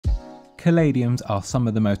Caladiums are some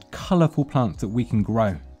of the most colourful plants that we can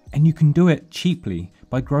grow, and you can do it cheaply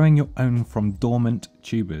by growing your own from dormant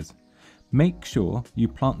tubers. Make sure you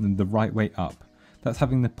plant them the right way up. That's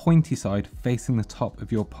having the pointy side facing the top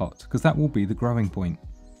of your pot, because that will be the growing point.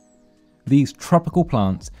 These tropical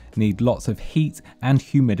plants need lots of heat and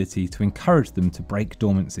humidity to encourage them to break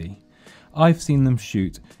dormancy. I've seen them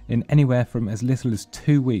shoot in anywhere from as little as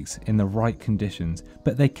 2 weeks in the right conditions,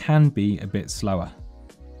 but they can be a bit slower.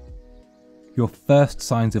 Your first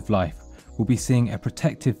signs of life will be seeing a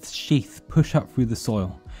protective sheath push up through the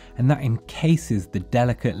soil, and that encases the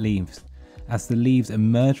delicate leaves. As the leaves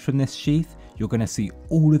emerge from this sheath, you're going to see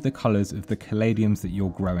all of the colours of the caladiums that you're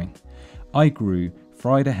growing. I grew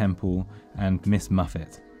Frieda Hempel and Miss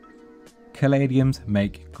Muffet. Caladiums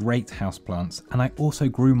make great houseplants, and I also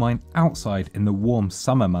grew mine outside in the warm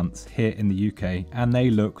summer months here in the UK, and they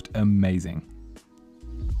looked amazing.